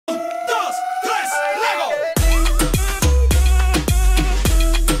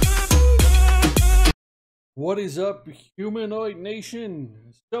What is up, Humanoid Nation?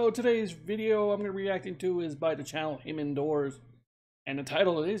 So today's video I'm going to be reacting to is by the channel Him Indoors, and the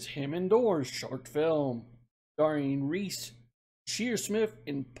title is Him Indoors short film, starring Reece, Shearsmith,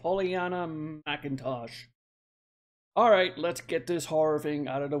 and Pollyanna McIntosh. Alright, let's get this horror thing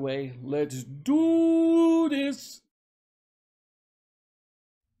out of the way. Let's do this!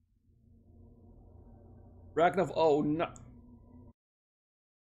 Oh no.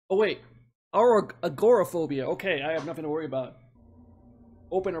 Oh wait. Or agoraphobia. Okay, I have nothing to worry about.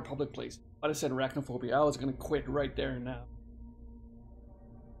 Open or public place. But I said arachnophobia. I was gonna quit right there and now.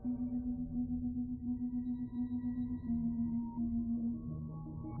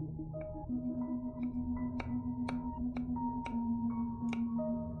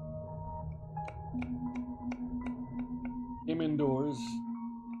 Him Indoors.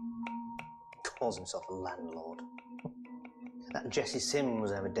 Calls himself a landlord. That Jessie Sim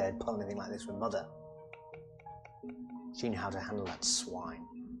was never dared pull anything like this with Mother. She knew how to handle that swine.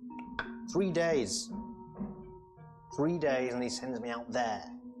 3 days. 3 days and he sends me out there.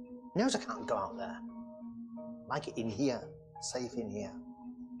 He knows I can't go out there. I like it in here. Safe in here.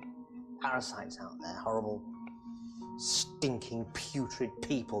 Parasites out there. Horrible, stinking, putrid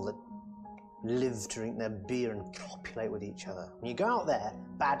people that live to drink their beer and copulate with each other. When you go out there,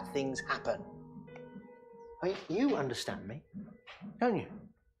 bad things happen. I mean, you understand me, don't you?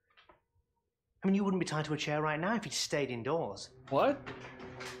 I mean, you wouldn't be tied to a chair right now if you'd stayed indoors. What?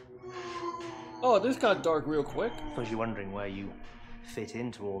 Oh, this got dark real quick. I suppose you're wondering where you fit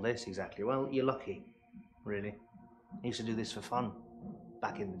into all this exactly. Well, you're lucky, really. I used to do this for fun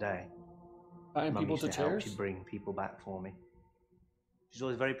back in the day. Tying people to chairs? She'd bring people back for me. She's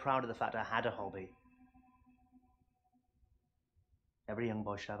always very proud of the fact I had a hobby. Every young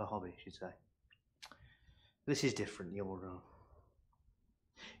boy should have a hobby, she'd say. This is different. You're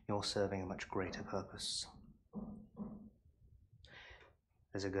serving a much greater purpose.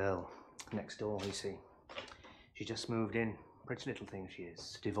 There's a girl next door, you see. She just moved in. Pretty little thing she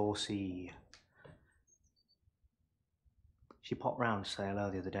is. Divorcee. She popped round to say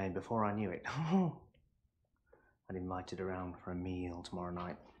hello the other day, and before I knew it, I'd invited her around for a meal tomorrow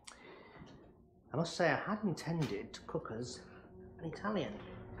night. I must say I had intended to cook us an Italian.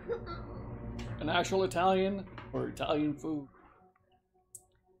 An actual Italian or Italian food?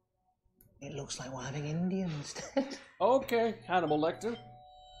 It looks like we're having Indian instead. Okay, Hannibal Lecter.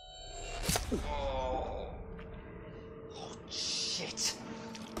 Oh, shit.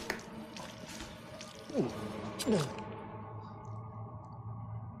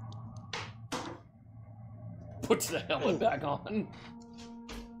 Puts the helmet back on.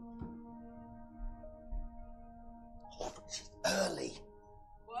 Oh, she's early.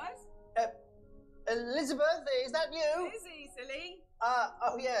 What? Elizabeth, is that you? Lizzie, silly.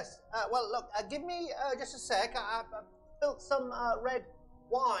 Oh yes. Well, look, give me just a sec. I've built some red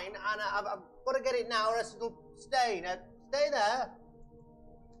wine, and I've got to get it now, or else it'll stain. Stay there.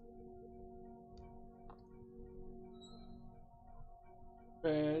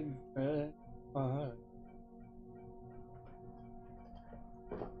 Red wine.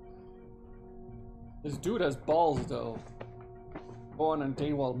 This dude has balls, though. Go on a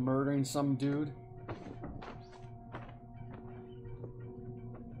date while murdering some dude.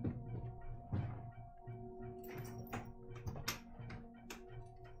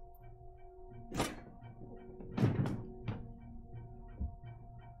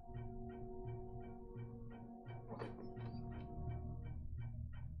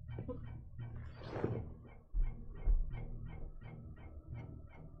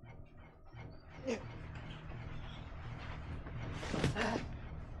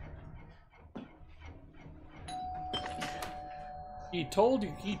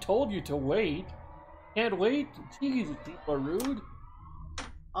 He told you to wait. Can't wait? Jeez, people are rude.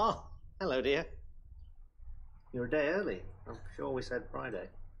 Oh, hello, dear. You're a day early. I'm sure we said Friday.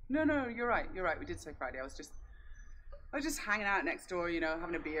 No, you're right. You're right. We did say Friday. I was just hanging out next door, you know,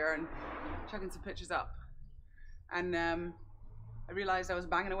 having a beer and chucking some pictures up. And I realized I was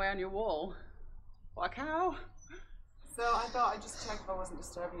banging away on your wall. What a cow. So I thought I'd just check if I wasn't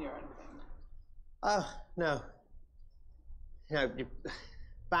disturbing you or anything. Oh, no. No, you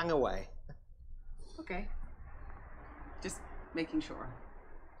bang away. Okay. Just making sure.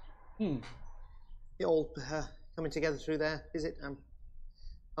 You all coming together through there, is it?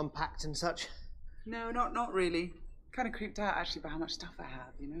 Unpacked and such? No, not really. Kind of creeped out actually by how much stuff I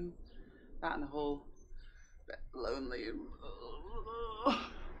have, you know? That and the whole bit lonely.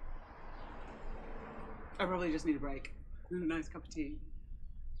 I probably just need a break. A nice cup of tea.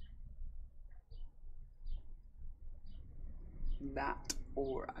 That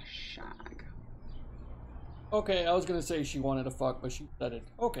or a shag. Okay, I was gonna say she wanted to fuck, but she said it.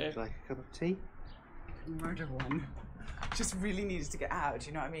 Okay. Would you like a cup of tea? Murder one. Just really needed to get out, do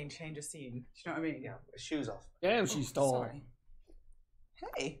you know what I mean? Change a scene. Do you know what I mean? Yeah, shoes off. Damn, she's tall. Sorry.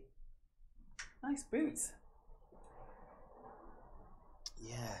 Hey. Nice boots.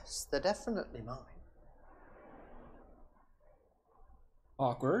 Yes, they're definitely mine.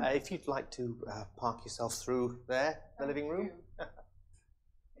 Awkward. If you'd like to park yourself through there, the living room.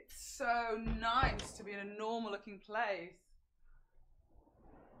 It's so nice to be in a normal-looking place.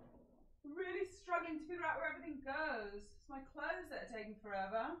 Really struggling to figure out where everything goes. It's my clothes that are taking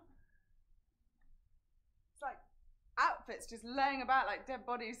forever. It's like outfits just laying about like dead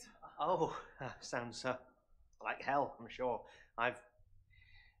bodies. Oh, sounds like hell, I'm sure. I've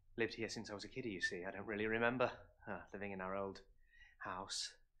lived here since I was a kiddie, you see. I don't really remember living in our old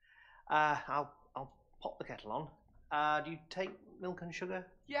house. I'll pop the kettle on. Do you take milk and sugar?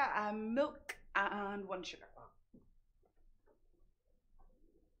 Yeah, milk and 1 sugar.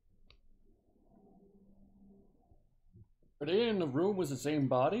 Are they in the room with the same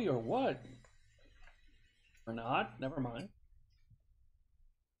body or what? Or not? Never mind.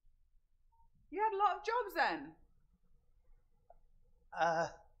 You had a lot of jobs then?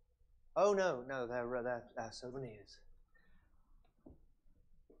 Oh no, they're souvenirs.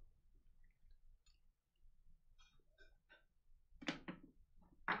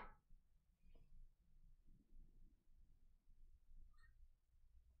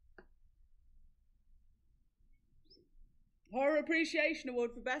 Horror Appreciation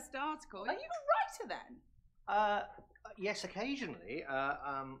Award for Best Article. Are you a writer then? Yes, occasionally.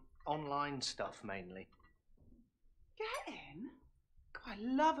 Online stuff mainly. Get in. God,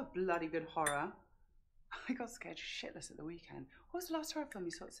 I love a bloody good horror. I got scared shitless at the weekend. What was the last horror film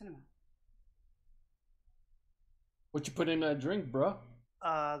you saw at cinema? What you put in that drink, bruh?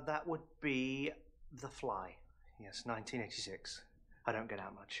 That would be The Fly. Yes, 1986. I don't get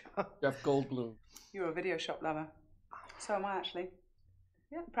out much. Jeff Goldblum. You're a video shop lover. So am I, actually.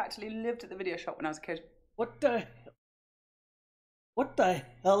 Yeah, practically lived at the video shop when I was a kid. What the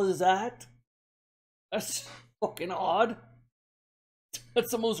hell is that? That's fucking odd.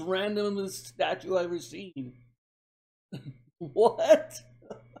 That's the most random statue I've ever seen. What?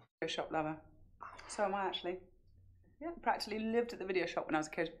 Video shop lover. So am I, actually. Yeah, practically lived at the video shop when I was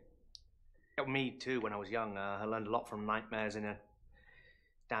a kid. Yeah, me too, when I was young. I learned a lot from nightmares in a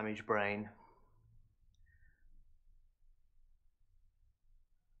damaged brain.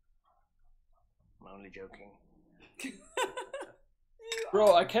 I'm only joking.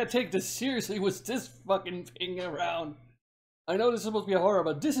 Bro, I can't take this seriously. What's this fucking thing around? I know this is supposed to be a horror,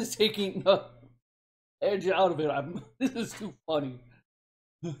 but this is taking the edge out of it. This is too funny.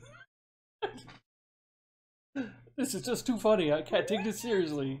 This is just too funny. I can't take this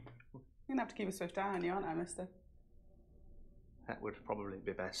seriously. You're gonna have to keep a swift eye on you, aren't I, mister? That would probably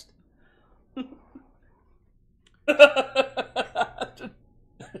be best.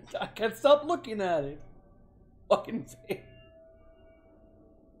 I can't stop looking at it. Fucking face.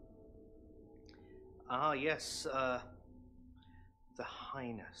 Ah, yes, the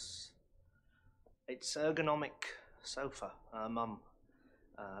Highness. It's ergonomic sofa. Mum,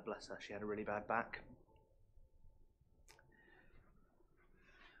 bless her, she had a really bad back.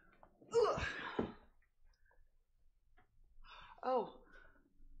 Ugh. Oh.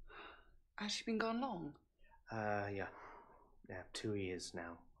 Has she been gone long? Yeah, 2 years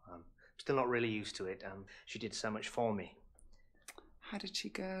now. Still not really used to it. She did so much for me. How did she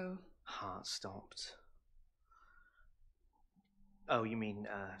go? Heart stopped. Oh, you mean,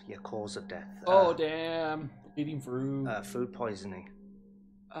 cause of death. Oh, damn. Eating fruit. Food poisoning.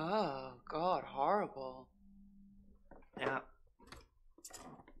 Oh, God, horrible. Yeah.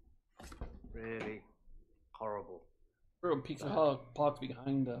 Really horrible. Bro, pizza hut pots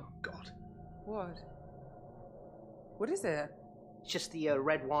behind the... God. What? What is it? It's just the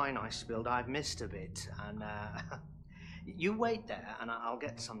red wine I spilled. I've missed a bit. And, you wait there, and I'll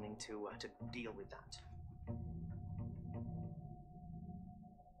get something to deal with that.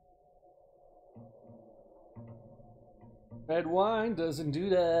 Red wine doesn't do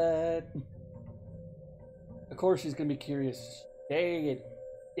that. Of course she's gonna be curious. Dead.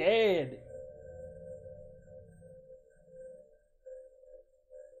 Dead.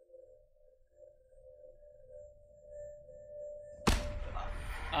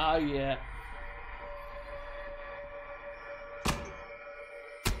 Ah, yeah.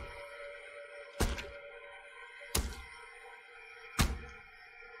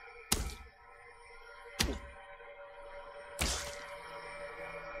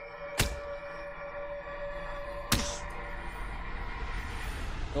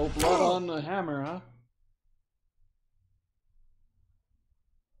 No blood on the hammer, huh?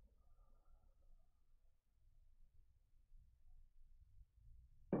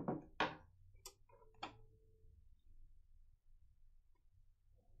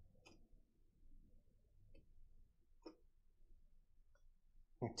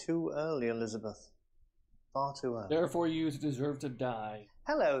 Too early, Elizabeth. Far too early. Therefore, you deserve to die.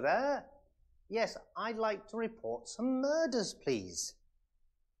 Hello there. Yes, I'd like to report some murders, please.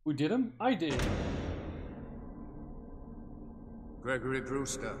 Who did them? I did. Gregory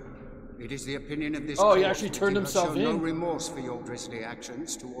Brewster. It is the opinion of this Oh, he court actually that turned you have himself shown no in. remorse for your grisly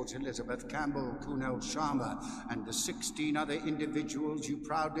actions towards Elizabeth Campbell, Kunal Sharma, and the 16 other individuals you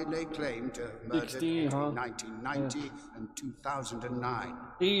proudly lay claim to have murdered 16, between huh? 1990 and 2009.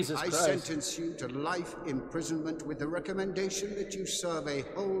 Jesus I Christ. sentence you to life imprisonment with the recommendation that you serve a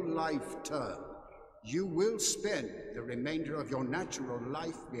whole life term. You will spend the remainder of your natural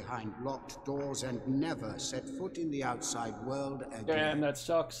life behind locked doors and never set foot in the outside world again. Damn, that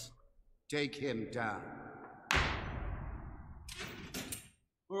sucks. Take him down.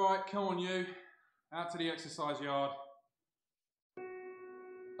 Alright, come on you. Out to the exercise yard.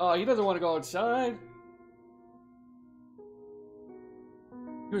 Oh, he doesn't want to go outside.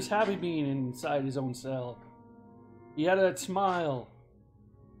 He was happy being inside his own cell. He had that smile.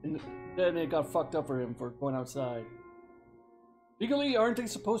 And then it got fucked up for him for going outside. Legally, aren't they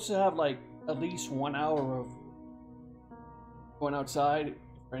supposed to have like at least 1 hour of going outside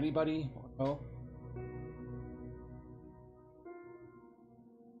for anybody? Or no?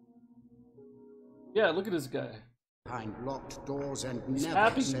 Yeah, look at this guy. Behind locked doors and He's never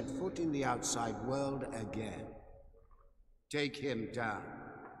happy. set foot in the outside world again. Take him down.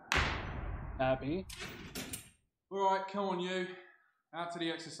 Happy. Alright, come on you. Out to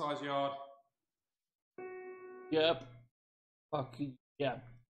the exercise yard. Yep. Fucking yeah.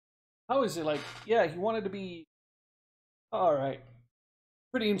 How is it like? Yeah, he wanted to be. All right.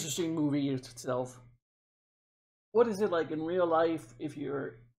 Pretty interesting movie itself. What is it like in real life if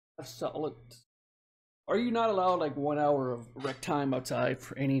you're a solid? Are you not allowed like 1 hour of rec time outside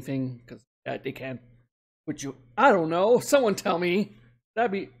for anything? Because they can't put you. I don't know. Someone tell me.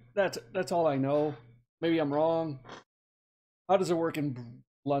 That's all I know. Maybe I'm wrong. How does it work in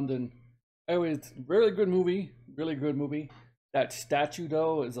London? Anyway, it's a really good movie. Really good movie. That statue,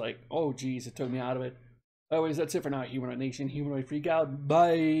 though, is like, oh, geez, it took me out of it. Anyways, that's it for now. Humanoid Nation, Humanoid Freak out.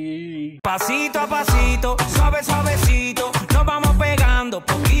 Bye. Pasito a pasito, suave suavecito, nos vamos pegando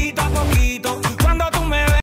poquito a poquito. Cuando tú me ves